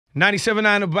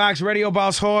97.9 The Box, Radio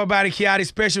Boss, Hardbody Kiotti,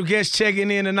 special guest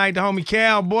checking in tonight, the homie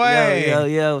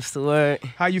Calboy. Yo, what's the word?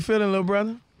 How you feeling, little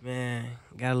brother? Man,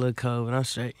 got a little cold, but I'm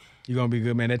straight. You gonna be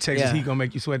good, man. That Texas heat gonna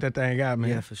make you sweat that thing out,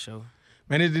 man. Yeah, for sure.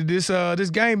 Man, this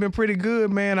game been pretty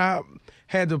good, man. I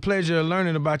had the pleasure of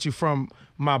learning about you from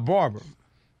my barber.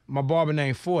 My barber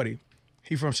named 40.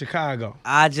 He from Chicago.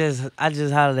 I just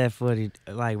hollered at 40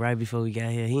 like right before we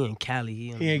got here. He in Cali.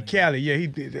 He in Cali. Yeah, he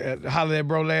did hollered at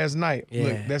bro last night. Yeah.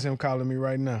 Look, that's him calling me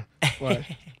right now. What?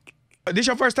 This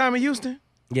your first time in Houston?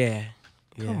 Yeah.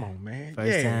 Come on, man.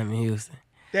 First time in Houston.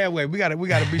 That way, we gotta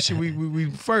be sure we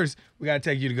first we gotta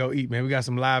take you to go eat, man. We got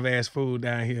some live ass food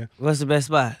down here. What's the best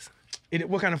spots?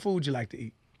 What kind of food you like to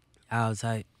eat? All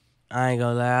type. I ain't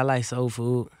gonna lie, I like soul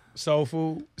food. Soul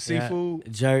food,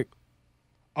 seafood, jerk.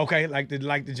 Okay, like the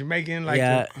Jamaican, a lot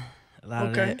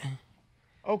of that.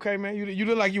 Okay, man. You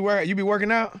look like you be working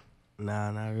out?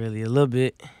 Nah, not really. A little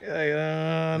bit.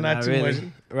 Not too really. much.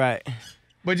 Right.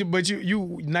 But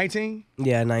you 19?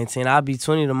 Yeah, 19. I'll be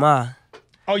 20 tomorrow.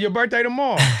 Oh, your birthday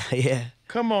tomorrow? Yeah.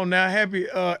 Come on now, happy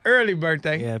early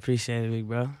birthday. Yeah, appreciate it, big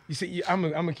bro. You see, I'm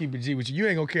gonna keep it G with you. You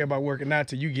ain't gonna care about working out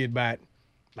till you get by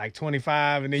like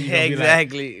 25, and then you gonna be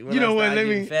exactly. like, you know what? Let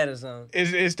me fat or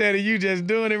something. Instead of you just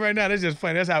doing it right now, that's just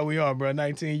funny. That's how we are, bro.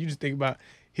 19, you just think about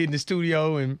hitting the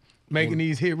studio and making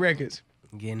these hit records.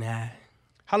 Getting high.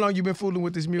 How long you been fooling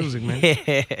with this music,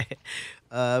 man?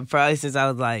 Probably since I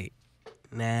was like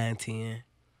 9, 10.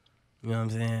 You know what I'm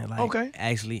saying? Like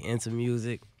actually into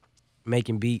music,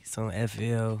 making beats on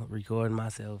FL, recording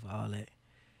myself, all that.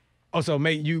 Oh, so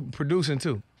you producing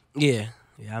too? Yeah,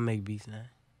 I make beats now.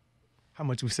 How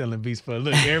much we selling beats for?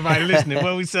 Look, everybody listening,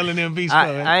 what we selling them beats for?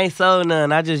 I ain't sold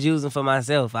none. I just use them for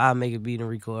myself. I'll make a beat and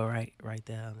record right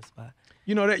there on the spot.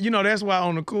 You know that's why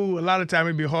on the cool, a lot of time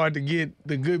it'd be hard to get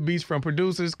the good beats from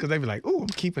producers because they be like, "Ooh, I'm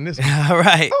keeping this one."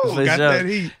 Right, Ooh, for got sure. that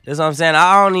heat. That's what I'm saying.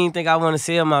 I don't even think I want to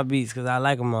sell my beats because I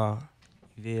like them all.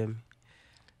 You feel me?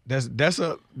 That's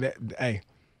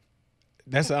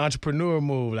an entrepreneur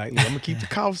move. Like, I'm gonna keep the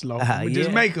costs low.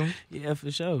 Just make them. Yeah,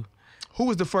 for sure. Who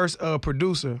was the first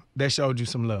producer that showed you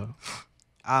some love?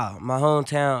 My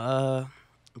hometown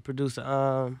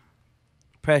producer,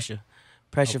 Pressure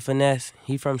Finesse.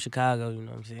 He from Chicago, you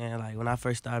know what I'm saying? Like, when I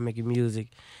first started making music,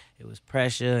 it was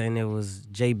Pressure and it was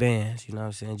Jay Bands, you know what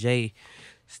I'm saying? Jay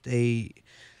stayed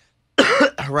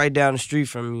right down the street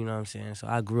from me, you know what I'm saying? So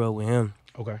I grew up with him.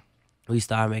 Okay. We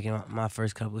started making my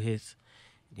first couple hits.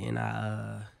 Then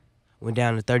I went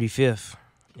down to 35th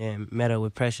and met up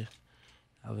with Pressure.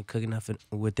 I've been cooking up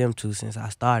with them two since I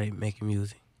started making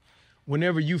music.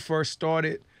 Whenever you first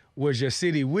started, was your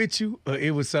city with you, or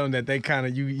it was something that they kind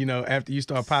of, you know, after you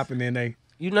start popping, then they...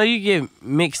 You know, you get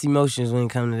mixed emotions when it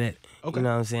comes to that. Okay. You know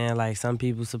what I'm saying? Like, some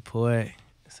people support,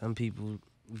 some people,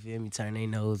 you feel me, turn their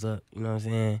nose up, you know what I'm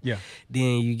saying? Yeah.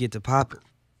 Then you get to popping.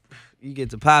 And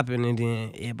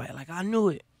then everybody like, I knew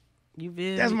it. You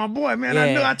feel That's me? my boy, man.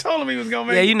 Yeah. I told him he was going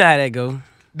to make Yeah, you know how that go.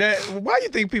 Why you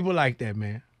think people like that,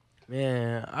 man?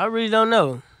 Man, I really don't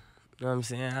know. You know what I'm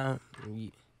saying?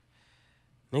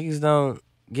 Niggas don't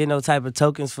get no type of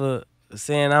tokens for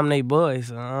saying I'm they boy,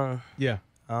 so I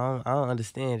don't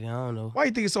understand it. I don't know. Why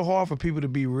you think it's so hard for people to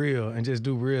be real and just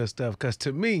do real stuff? Because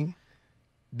to me,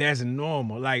 that's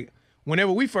normal. Like,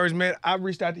 whenever we first met, I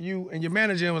reached out to you and your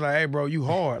manager and was like, "Hey, bro, you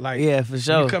hard. Like, yeah, for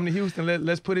sure. You come to Houston,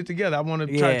 let's put it together. I want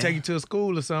to try to take you to a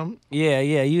school or something." Yeah,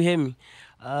 you hit me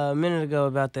a minute ago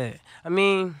about that. I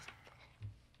mean,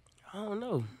 I don't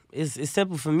know. It's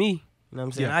simple for me. You know what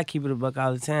I'm saying? Yeah. I keep it a buck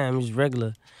all the time. It's regular.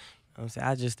 You know what I'm saying?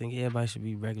 I just think everybody should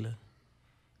be regular.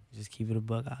 Just keep it a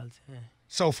buck all the time.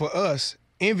 So for us,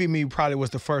 Envy Me probably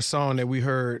was the first song that we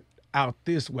heard out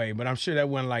this way, but I'm sure that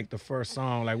wasn't like the first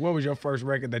song. Like, what was your first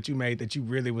record that you made that you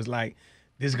really was like,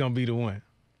 this is going to be the one?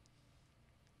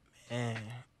 Man,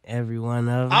 every one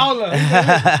of them. All of them.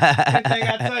 Anything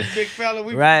I touch, big fella,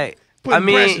 we right.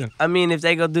 pressure. I mean, if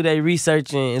they go do their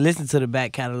research and listen to the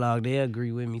back catalog, they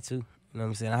agree with me too. You know what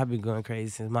I'm saying? I've been going crazy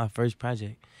since my first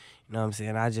project. You know what I'm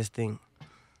saying? I just think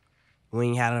we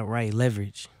ain't had the right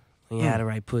leverage. We ain't had the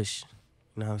right push.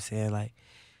 You know what I'm saying? Like,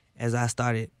 as I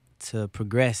started to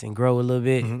progress and grow a little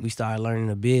bit, we started learning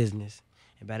the business.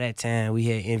 And by that time, we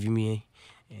had Envy Me,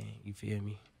 and you feel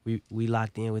me? We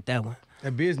locked in with that one.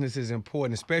 That business is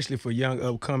important, especially for young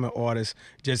upcoming artists.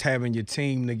 Just having your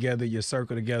team together, your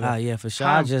circle together. Oh yeah, for sure.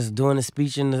 I was just doing a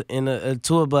speech in a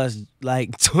tour bus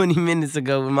like 20 minutes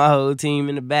ago with my whole team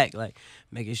in the back, like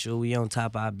making sure we on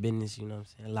top of our business. You know what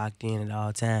I'm saying? Locked in at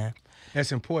all times.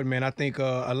 That's important, man. I think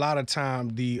a lot of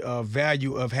time the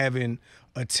value of having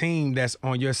a team that's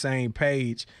on your same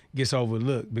page gets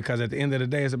overlooked because at the end of the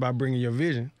day, it's about bringing your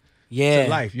vision to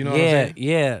life. You know what I'm saying?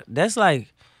 Yeah. That's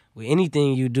like with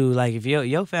anything you do, like if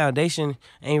your foundation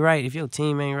ain't right, if your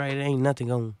team ain't right, it ain't nothing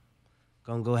gonna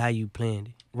go how you planned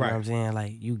it. You know what I'm saying?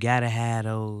 Like you gotta have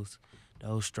those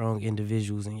strong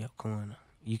individuals in your corner.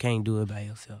 You can't do it by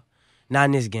yourself. Not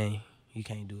in this game. You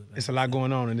can't do it by It's a lot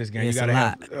going on in this game. It's you gotta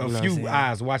have a lot, a few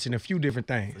eyes watching a few different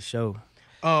things. For sure.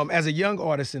 As a young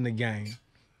artist in the game,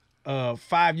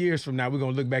 5 years from now, we're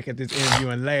gonna look back at this interview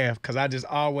and laugh because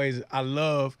I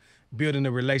love building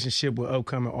a relationship with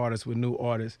upcoming artists, with new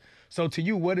artists. So to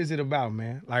you, what is it about,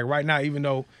 man? Like right now, even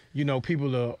though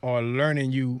people are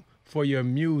learning you for your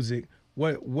music,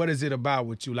 what is it about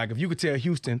with you? Like if you could tell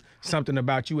Houston something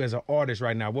about you as an artist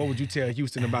right now, what would you tell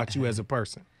Houston about you as a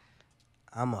person?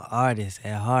 I'm an artist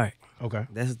at heart. Okay.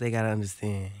 That's what they gotta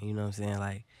understand. You know what I'm saying?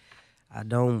 Like I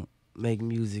don't make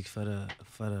music for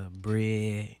the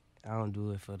bread. I don't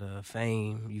do it for the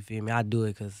fame. You feel me? I do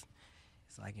it because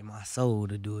it's like in my soul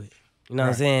to do it. You know what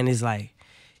I'm saying? It's like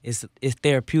it's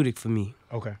therapeutic for me.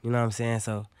 Okay. You know what I'm saying?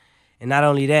 So, and not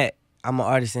only that, I'm an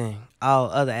artist in all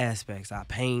other aspects. I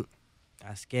paint,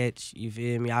 I sketch. You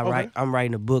feel me? I write. I'm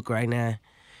writing a book right now. You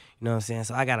know what I'm saying?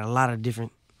 So I got a lot of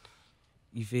different.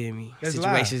 You feel me? That's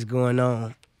situations going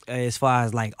on as far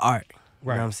as like art. You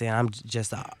know what I'm saying? I'm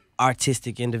just an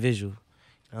artistic individual.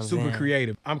 You know Super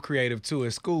creative. I'm creative too.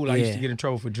 At school, I used to get in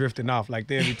trouble for drifting off. Like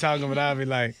they'd be talking, but I'd be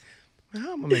like, how am I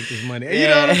gonna make this money? You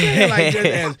know what I'm saying? Like just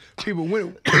as people,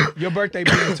 when your birthday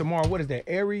being tomorrow, what is that?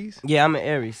 Aries? Yeah, I'm an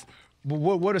Aries. But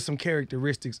what are some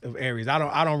characteristics of Aries? I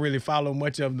don't really follow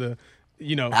much of the,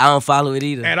 I don't follow it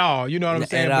either. At all. You know what I'm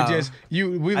saying? But just we I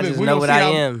look, just we know gonna what see I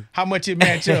am. How much it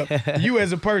match up. You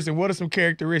as a person, what are some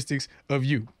characteristics of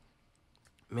you?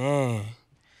 Man.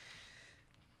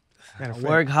 I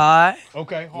work hard.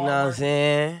 Okay. You know what I'm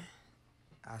saying?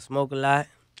 I smoke a lot.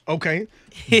 Okay.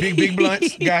 Big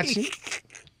blunts. Got you.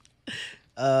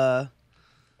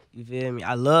 You feel me?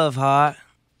 I love hard.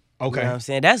 Okay. You know what I'm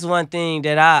saying? That's one thing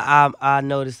that I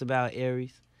noticed about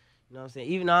Aries. You know what I'm saying?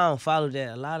 Even though I don't follow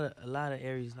that, a lot of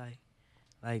Aries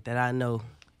like that I know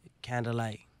kind of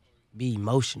like be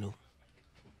emotional.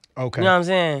 Okay. You know what I'm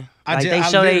saying? Like they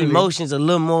show their emotions a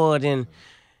little more than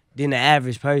the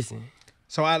average person.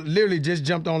 So I literally just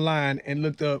jumped online and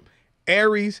looked up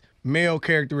Aries male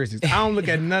characteristics. I don't look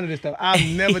at none of this stuff. I've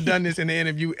never done this in an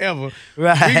interview ever.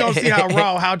 Right. We gonna see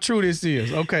how true this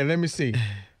is. Okay, let me see.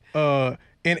 An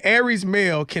Aries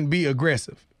male can be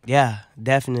aggressive. Yeah,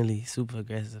 definitely super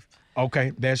aggressive.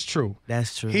 Okay, that's true.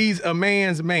 That's true. He's a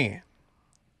man's man.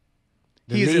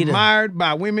 He's leader. admired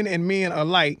by women and men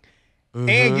alike,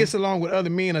 and gets along with other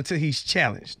men until he's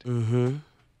challenged.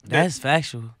 That's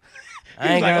factual. I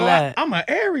He's ain't gonna lie. I'm an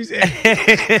Aries.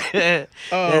 That's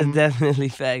definitely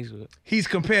factual. He's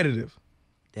competitive.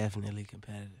 Definitely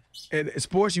competitive. At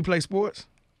sports, you play sports?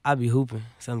 I be hooping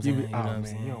sometimes. You know what I'm man,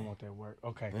 saying? you don't want that work.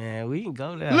 Okay. Man, we can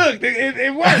go there. Look,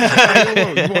 it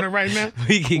works. You want it right now?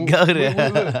 We can go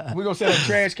there. We're going to set up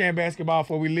trash can basketball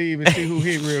before we leave and see who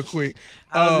hit real quick.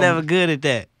 I was never good at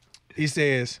that. He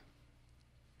says,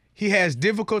 he has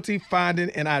difficulty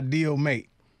finding an ideal mate.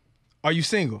 Are you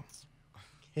single?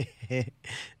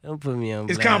 Don't put me on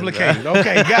It's blast, complicated. bro.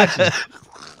 Okay, gotcha.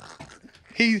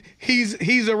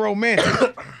 He's a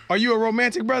romantic. Are you a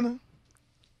romantic brother?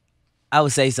 I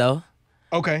would say so.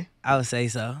 Okay. I would say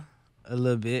so. A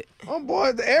little bit. Oh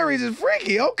boy, the Aries is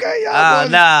freaky. Okay, y'all.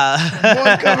 Nah.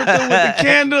 Boys coming through with the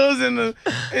candles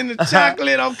and the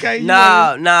chocolate. Okay.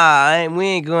 We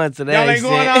ain't going to that. Y'all ain't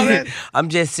going all that? I'm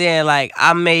just saying, like,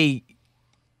 I may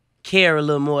care a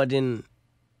little more than,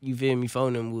 you feel me,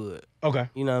 phone them would. Okay.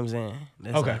 You know what I'm saying?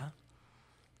 That's Okay.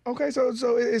 all. Okay, so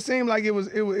it seemed like it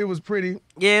was pretty.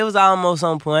 Yeah, it was almost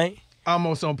on point.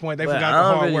 Almost on point. They But forgot I the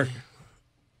don't hard really- work.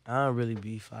 I don't really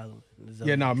be following the Zodiac.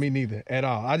 Yeah, no, me neither at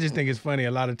all. I just think it's funny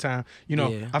a lot of time.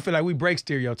 Yeah. I feel like we break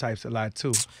stereotypes a lot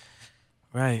too.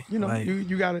 Right. You know, like,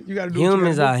 you gotta do what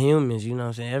humans you are gotta humans, you know what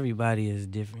I'm saying? Everybody is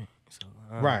different. So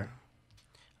Right.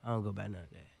 I don't go by none of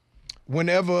that.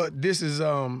 Whenever this is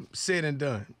said and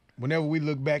done, whenever we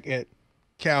look back at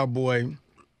Calboy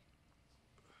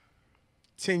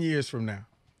 10 years from now,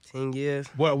 10 years.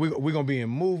 well, we're gonna be in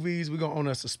movies, we're gonna own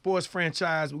us a sports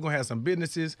franchise, we're gonna have some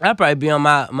businesses. I'll probably be on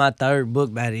my third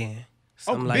book by then.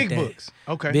 Something like big that. books.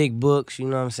 Okay. Big books, you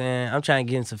know what I'm saying? I'm trying to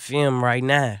get into film right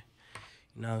now.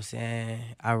 You know what I'm saying?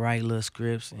 I write little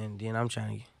scripts and then I'm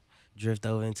trying to drift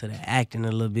over into the acting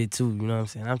a little bit too, you know what I'm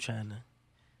saying? I'm trying to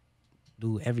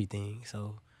do everything.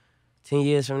 So 10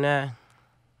 years from now,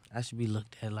 I should be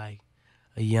looked at like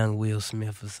a young Will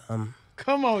Smith or something.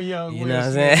 Come on, young You Will know what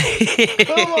I'm Smith. saying?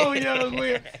 Come on, young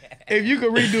Will. If you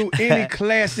could redo any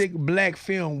classic black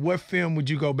film, what film would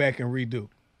you go back and redo?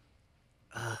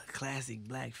 Classic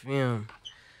black film.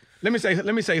 Let me say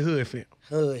hood film.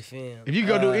 Hood film. If you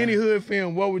go do any hood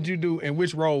film, what would you do and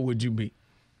which role would you be?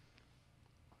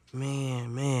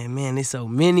 Man, there's so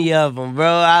many of them, bro.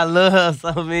 I love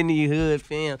so many hood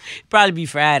films. Probably be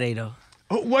Friday, though.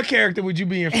 What character would you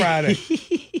be in Friday?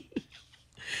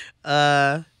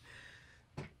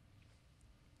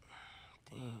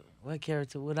 What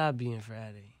character would I be in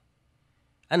Friday?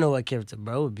 I know what character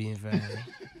bro would be in Friday.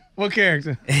 What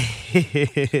character?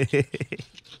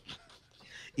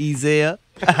 Ezel.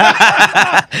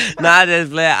 Nah, I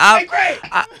just play.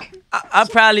 I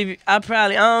probably, I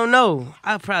don't know.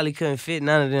 I probably couldn't fit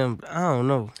none of them. I don't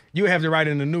know. You have to write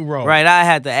in a new role. Right, I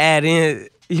had to add in.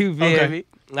 You feel me?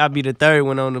 I'll be the third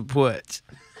one on the porch.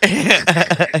 You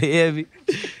hear me?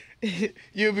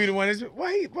 You'll be the one that's,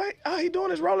 why all he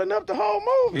doing is rolling up the whole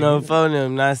movie. No, for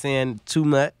them, not saying too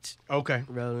much. Okay,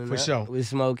 Rolling for up sure. with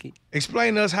Smokey.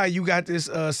 Explain to us how you got this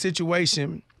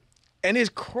situation, and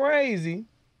it's crazy.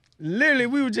 Literally,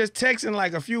 we were just texting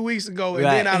like a few weeks ago, and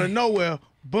then out of nowhere,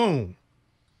 boom,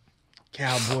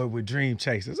 Calboy with Dream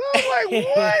Chasers. I was like,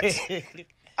 what?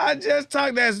 I just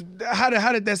talked. How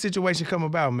did that situation come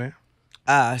about, man?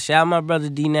 Shout out my brother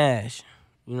D Nash.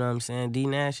 You know what I'm saying? D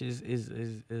Nash is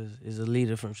a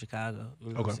leader from Chicago.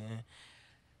 You know what I'm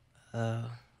saying?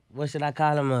 What should I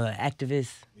call him?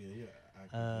 Activist.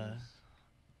 Yeah,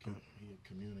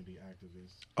 community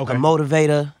activist. Okay. A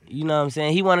motivator. You know what I'm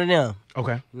saying? He one of them.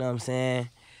 Okay. You know what I'm saying?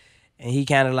 And he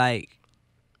kind of like,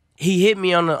 he hit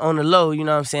me on the low. You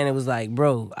know what I'm saying? It was like,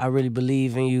 bro, I really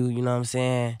believe in you. You know what I'm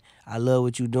saying? I love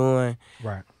what you doing.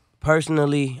 Right.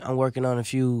 Personally, I'm working on a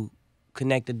few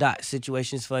connect the dot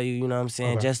situations for you, you know what I'm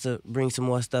saying, just to bring some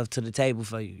more stuff to the table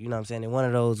for you, you know what I'm saying? And one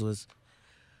of those was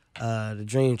the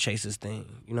Dream Chasers thing,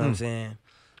 you know what I'm saying?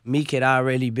 Meek had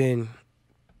already been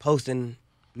posting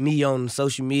me on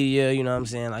social media, you know what I'm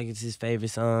saying, like it's his favorite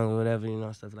song or whatever, you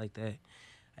know, stuff like that.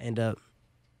 I end up,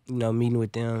 you know, meeting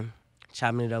with them,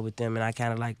 chopping it up with them, and I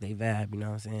kind of like they vibe, you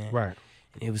know what I'm saying? Right.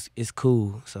 And it's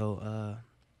cool, so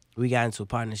we got into a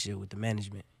partnership with the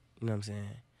management, you know what I'm saying?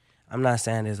 I'm not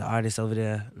saying there's an artist over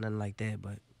there, nothing like that,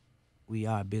 but we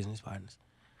are business partners.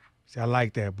 See, I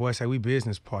like that. Boy, say we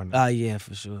business partners. Yeah,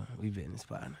 for sure. We business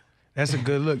partners. That's a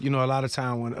good look. You know, a lot of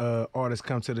time when artists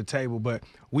come to the table, but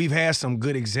we've had some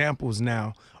good examples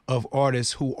now of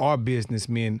artists who are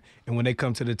businessmen, and when they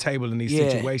come to the table in these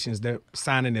situations, they're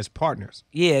signing as partners.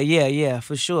 Yeah,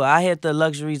 for sure. I had the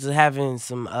luxuries of having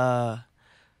some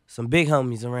big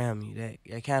homies around me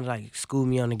that kind of like schooled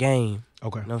me on the game.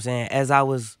 Okay. You know what I'm saying? As I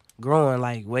was growing,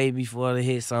 like way before the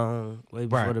hit song, way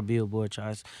before the Billboard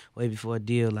charts, way before a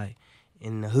deal, like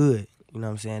in the hood, you know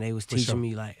what I'm saying? They was teaching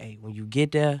me like, hey, when you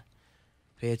get there,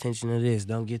 pay attention to this.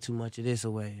 Don't get too much of this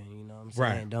away. You know what I'm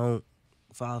saying? Right. Don't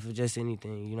fall for just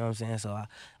anything. You know what I'm saying? So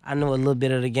I know a little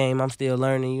bit of the game. I'm still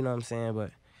learning, you know what I'm saying? But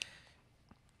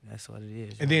that's what it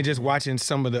is. And then just watching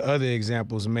some of the other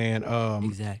examples, man.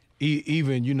 Exactly.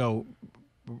 Even, you know,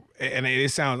 and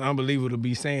it sounds unbelievable to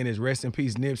be saying this, rest in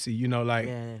peace, Nipsey, you know, like.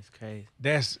 Yeah, that's crazy.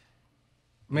 That's,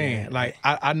 man, like,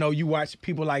 I know you watch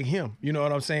people like him, you know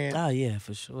what I'm saying? Oh, yeah,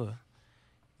 for sure.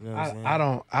 You know what I'm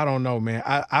saying? I don't know, man.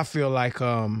 I feel like,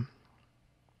 at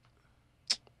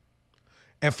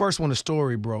first when the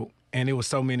story broke, and it was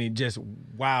so many just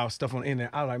wild stuff on the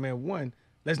internet, I was like, man, one,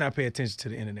 let's not pay attention to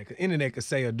the internet, because the internet could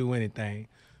say or do anything.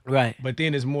 Right. But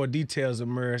then as more details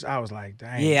emerged, I was like,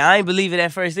 dang. Yeah, I ain't believe it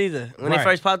at first either. When it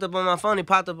first popped up on my phone, it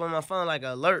popped up on my phone like an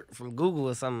alert from Google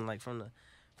or something, like from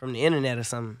the internet or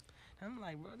something. I'm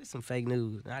like, bro, this some fake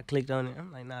news. And I clicked on it.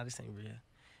 I'm like, nah, this ain't real.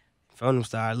 Phone them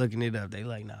started looking it up. They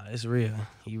like, nah, it's real.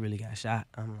 He really got shot.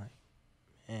 I'm like,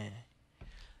 man.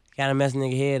 Kind of messed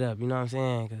nigga head up, you know what I'm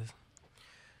saying? Because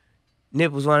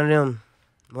Nip was one of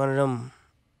them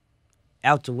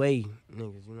out the way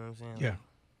niggas, you know what I'm saying? Yeah.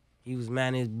 He was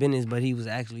minding his business, but he was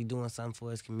actually doing something for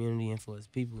his community and for his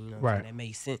people, you know what I'm saying? That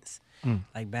made sense.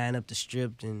 Like buying up the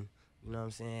strip and, you know what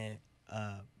I'm saying,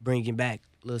 bringing back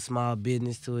little small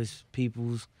business to his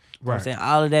peoples. You know what I'm saying?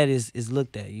 All of that is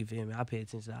looked at, you feel me? I pay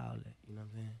attention to all of that, you know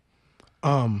what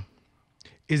I'm saying?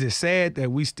 Is it sad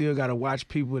that we still got to watch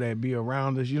people that be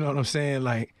around us, you know what I'm saying?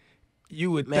 Like,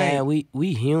 you would think. Man,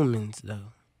 we humans, though, you know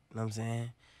what I'm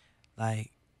saying?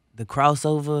 Like, the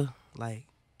crossover, like,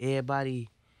 everybody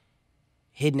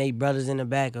hitting their brothers in the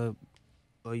back or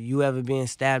you ever been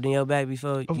stabbed in your back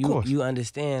before, of course. You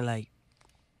understand, like,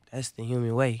 that's the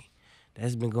human way.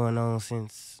 That's been going on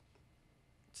since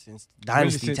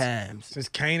dynasty times. Since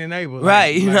Cain and Abel.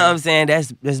 Right, you know what I'm saying?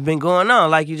 That's been going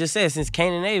on, like you just said, since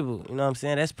Cain and Abel. You know what I'm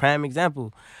saying? That's prime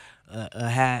example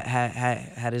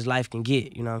how this life can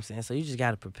get, you know what I'm saying? So you just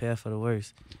got to prepare for the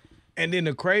worst. And then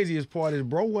the craziest part is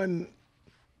bro wasn't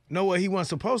know what he wasn't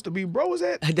supposed to be, bro, was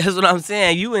that? That's what I'm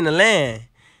saying. You in the land.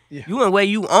 Yeah. You in where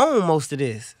you own most of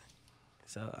this.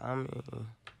 So I mean,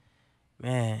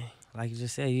 man, like you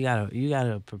just said, you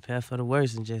gotta prepare for the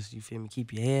worst and just, you feel me,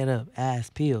 keep your head up, ass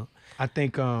peeled. I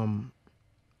think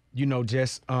you know,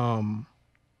 just the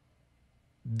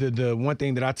one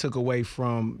thing that I took away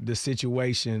from the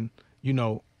situation, you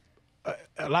know,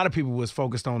 a lot of people was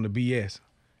focused on the BS.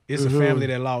 It's a family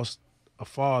that lost a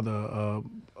father,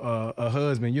 a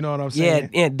husband. You know what I'm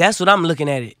saying? Yeah, that's what I'm looking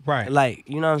at it. Right. Like,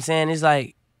 you know what I'm saying? It's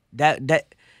like that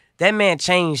man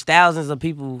changed thousands of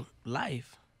people's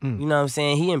life. You know what I'm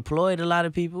saying? He employed a lot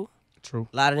of people. True.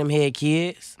 A lot of them had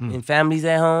kids and families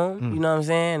at home. You know what I'm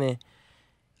saying? And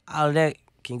all of that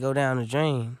can go down the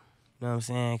drain. You know what I'm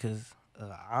saying? Because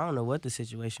I don't know what the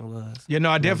situation was. Yeah,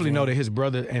 no, I definitely know that his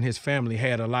brother and his family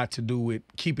had a lot to do with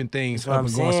keeping things That's up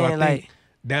what and I'm going. So I saying, think like,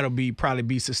 that'll probably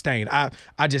be sustained.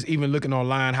 I just even looking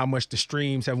online how much the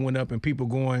streams have went up and people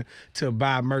going to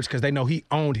buy merch because they know he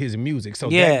owned his music. So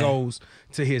Yeah. that goes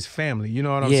to his family. You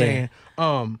know what I'm Yeah.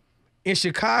 saying? In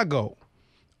Chicago,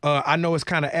 I know it's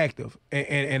kind of active,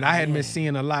 and I hadn't been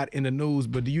seeing a lot in the news.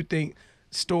 But do you think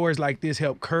stories like this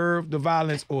help curb the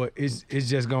violence, or is it's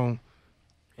just going?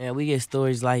 Man, we get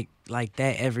stories like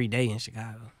that every day in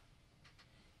Chicago.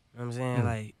 You know what I'm saying?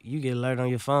 Like, you get alert on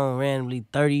your phone randomly,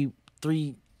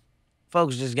 33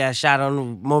 folks just got shot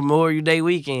on Memorial Day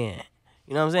weekend.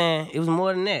 You know what I'm saying? It was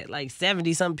more than that. Like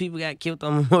 70-something people got killed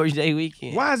on Memorial Day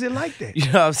weekend. Why is it like that? You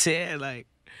know what I'm saying? Like,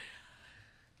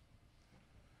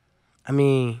 I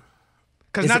mean,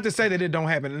 Because not to say that it don't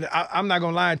happen. I'm not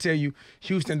gonna lie and tell you,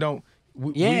 Houston don't.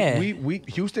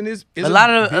 Houston is a lot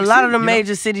of big the city, you know?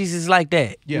 major cities is like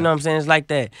that. Yeah. You know what I'm saying? It's like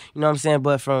that. You know what I'm saying?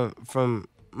 But from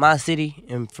my city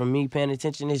and from me paying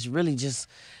attention, it's really just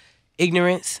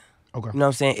ignorance. Okay. You know what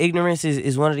I'm saying? Ignorance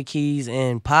is one of the keys,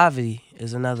 and poverty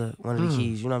is another one of the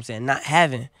keys. You know what I'm saying? Not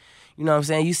having. You know what I'm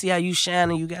saying? You see how you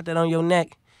shine and you got that on your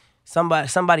neck.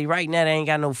 Somebody right now that ain't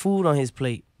got no food on his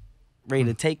plate, ready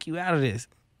to take you out of this.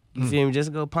 You feel me?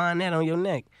 Just go pawn that on your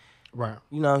neck. Right.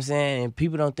 You know what I'm saying? And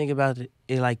people don't think about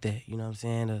it like that. You know what I'm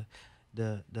saying?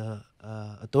 The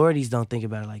authorities don't think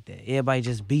about it like that. Everybody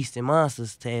just beasts and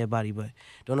monsters to everybody, but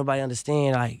don't nobody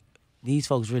understand, like, these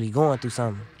folks really going through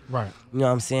something. Right. You know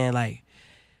what I'm saying? Like,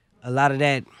 a lot of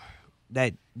that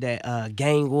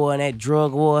gang war and that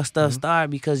drug war stuff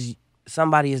started because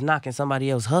somebody is knocking somebody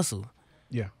else's hustle.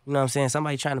 Yeah. You know what I'm saying?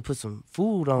 Somebody trying to put some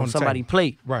food on the somebody's table.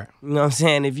 plate. Right. You know what I'm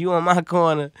saying? If you on my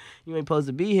corner, you ain't supposed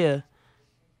to be here,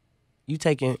 you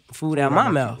taking food out my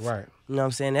mouth. Right. You know what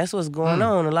I'm saying? That's what's going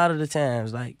on a lot of the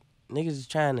times. Like, niggas is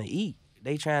trying to eat.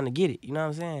 They trying to get it. You know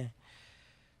what I'm saying?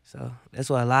 So that's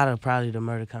where a lot of probably the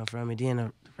murder come from. And then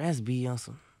the rest be on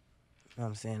some, you know what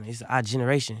I'm saying? It's our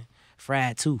generation,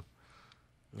 fried too.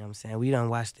 You know what I'm saying? We done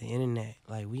watch the internet.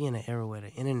 Like, we in an era where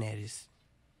the internet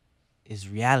is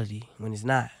reality when it's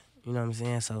not. You know what I'm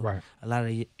saying? So Right. a lot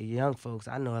of young folks,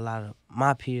 I know a lot of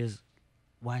my peers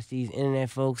watch these internet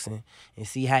folks and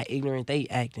see how ignorant they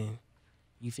acting.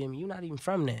 You feel me? You not even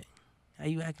from that. How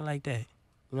you acting like that?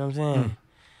 You know what I'm saying?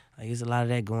 Like, it's a lot of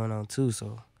that going on too.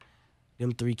 So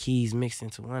them three keys mixed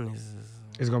into one is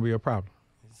It's gonna be a problem.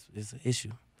 it's an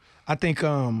issue. I think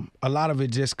a lot of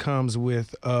it just comes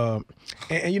with, and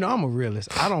you know, I'm a realist.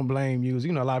 I don't blame music.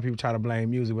 You know, a lot of people try to blame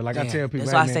music, but like I Yeah, tell people,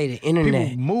 that's hey, why I man, say the internet.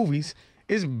 people, movies,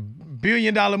 it's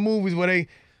billion-dollar movies where they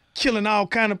killing all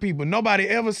kind of people. Nobody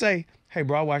ever say, hey,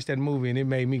 bro, I watched that movie and it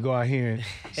made me go out here and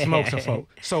smoke some folk.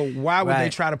 So why would they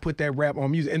Right. try to put that rap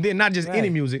on music? And then not just any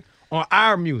Right. music, on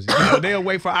our music. You know, they'll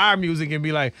wait for our music and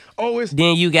be like, oh, it's...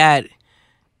 Then you got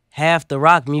half the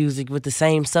rock music with the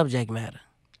same subject matter.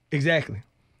 Exactly.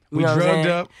 You We know what I'm drugged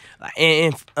saying? up.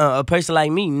 And a person like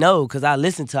me, no, because I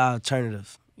listen to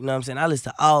alternatives. You know what I'm saying? I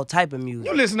listen to all type of music.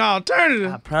 You listen to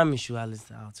alternative. I promise you I listen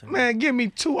to alternatives. Man, give me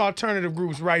 2 alternative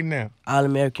groups right now. All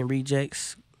American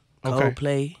Rejects, Okay.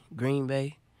 Coldplay, Green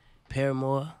Bay,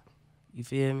 Paramore. You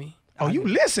feel me? Oh, you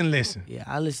listen. Yeah,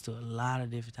 I listen to a lot of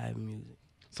different type of music.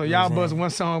 So You know y'all what I'm buzz saying? one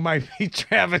song might be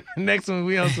Travis, the next one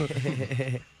we on some.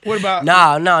 What about? No,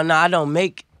 I don't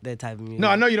make that type of music. No,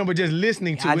 I know you don't, but just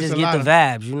listening to I it's just a get lot the of-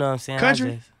 vibes, you know what I'm saying?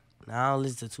 Country? I don't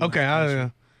listen to too Okay, much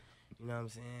country. You know what I'm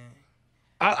saying?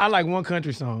 I like one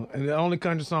country song, and the only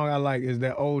country song I like is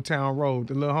that Old Town Road.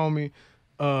 The little homie,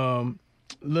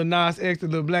 Lil Nas X, the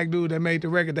little black dude that made the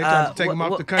record. They tried to take him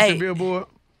off the country hey. billboard.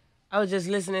 I was just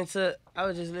listening to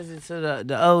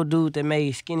the old dude that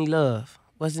made Skinny Love.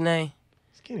 What's his name?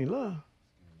 Skinny Love.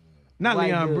 Not White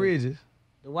Leon dude. Bridges.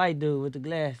 The white dude with the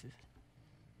glasses.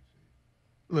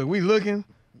 Look, we looking.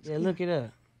 Yeah, look it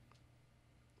up.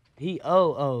 He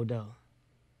old though.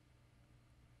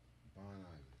 Bon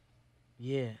Iver.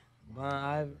 Yeah. Bon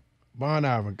Iver. Bon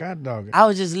Iver, God dog it. I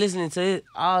was just listening to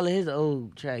all of his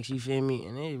old tracks, you feel me?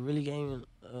 And it really gave me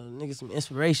nigga some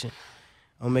inspiration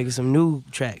on making some new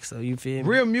tracks, so you feel me?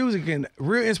 Real music and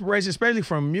real inspiration, especially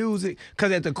from music,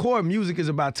 because at the core, music is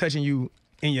about touching you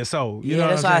in your soul. You know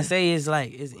that's what why I I'm saying? say it's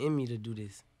like, it's in me to do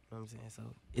this. You know what I'm saying? So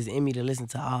it's in me to listen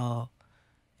to all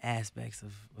aspects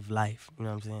of life. You know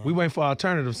what I'm saying? We waiting for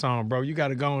alternative song, bro. You got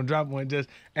to go and drop one just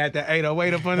at the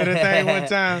 808 up under the thing one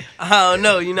time. I don't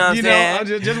know, you know what I'm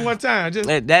saying? Just one time. Just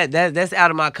That's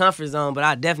out of my comfort zone, but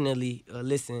I definitely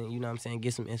listen, you know what I'm saying,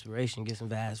 get some inspiration, get some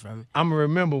vibes from it. I'm going to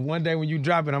remember one day when you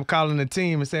drop it, I'm calling the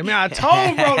team and saying, man, I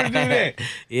told bro to do that.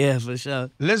 Yeah, for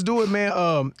sure. Let's do it,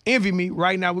 man. Envy Me.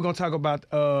 Right now, we're going to talk about,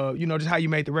 just how you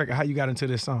made the record, how you got into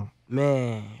this song.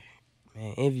 Man,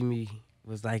 Envy Me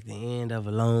was like the end of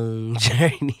a long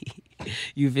journey.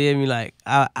 You feel me? Like,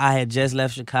 I had just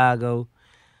left Chicago,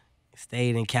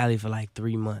 stayed in Cali for like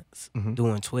 3 months,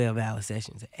 doing 12-hour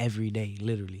sessions every day,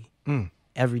 literally.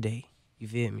 Every day. You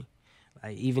feel me?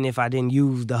 Like, even if I didn't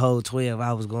use the whole 12,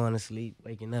 I was going to sleep,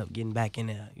 waking up, getting back in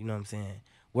there, you know what I'm saying?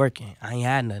 Working. I ain't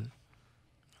had nothing.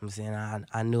 I'm saying,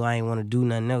 I knew I ain't want to do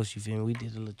nothing else, you feel me? We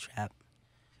did a little trap.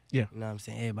 Yeah. You know what I'm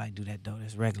saying? Everybody do that, though.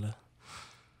 That's regular.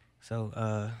 So,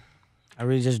 I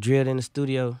really just drilled in the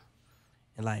studio,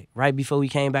 and like right before we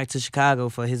came back to Chicago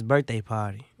for his birthday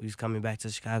party, we was coming back to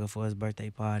Chicago for his birthday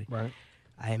party. Right.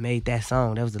 I had made that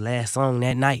song. That was the last song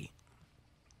that night.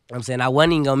 I'm saying I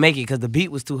wasn't even gonna make it because the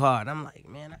beat was too hard. I'm like,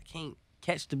 man, I can't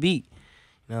catch the beat.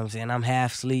 You know what I'm saying? I'm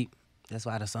half asleep. That's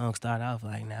why the song started off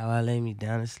like, now I lay me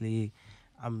down to sleep.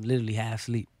 I'm literally half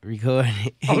asleep recording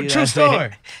it. Oh, true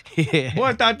story. Yeah. Boy,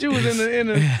 I thought you was in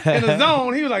the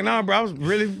zone. He was like, nah, bro, I was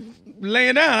really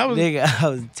laying down. Nigga, I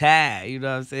was tired, you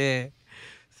know what I'm saying?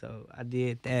 So I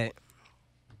did that.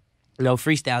 You know,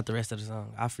 freestyle the rest of the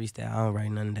song. I freestyle, I don't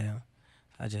write nothing down.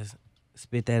 I just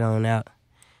spit that on out.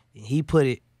 And he put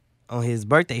it on his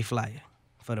birthday flyer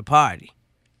for the party.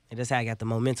 And that's how I got the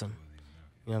momentum.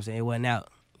 You know what I'm saying? It wasn't out.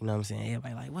 You know what I'm saying?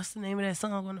 Everybody like, what's the name of that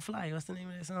song on the flyer? What's the name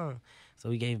of that song? So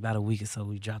we gave about a week or so,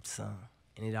 we dropped the song.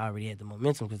 And it already had the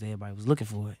momentum because everybody was looking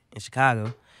for it in Chicago. You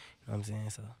know what I'm saying?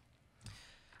 So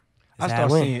I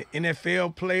start seeing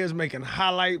NFL players making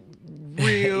highlight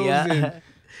reels. Yeah.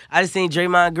 I just seen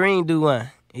Draymond Green do one.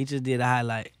 He just did a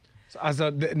highlight.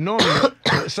 Normally,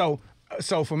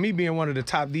 so for me being one of the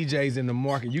top DJs in the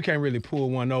market, you can't really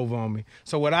pull one over on me.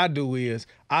 So what I do is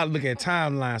I look at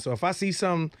timelines. So if I see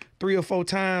something 3 or 4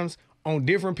 times on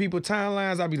different people's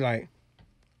timelines, I'll be like,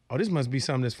 oh, this must be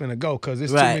something that's finna go because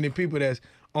there's too many people that's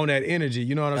on that energy.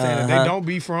 You know what I'm saying? And they don't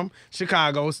be from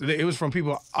Chicago. So it was from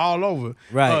people all over.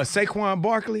 Right. Saquon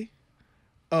Barkley,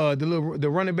 the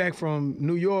running back from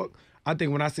New York, I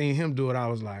think when I seen him do it, I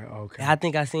was like, okay. I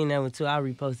think I seen that one too. I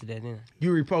reposted that in.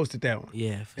 You reposted that one.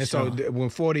 Yeah, for and sure. And so when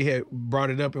 40 had brought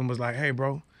it up and was like, hey,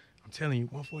 bro, I'm telling you,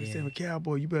 147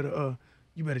 Calboy, you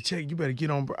better check, you better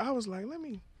get on, bro. I was like, let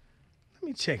me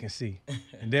check and see.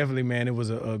 And definitely, man, it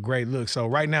was a great look. So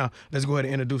right now, let's go ahead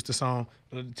and introduce the song.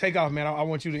 Take off, man. I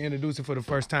want you to introduce it for the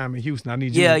first time in Houston. I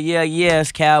need you. Yeah.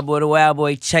 It's Calboy the Wild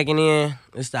Boy checking in.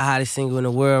 It's the hottest single in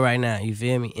the world right now. You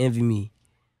feel me? Envy Me.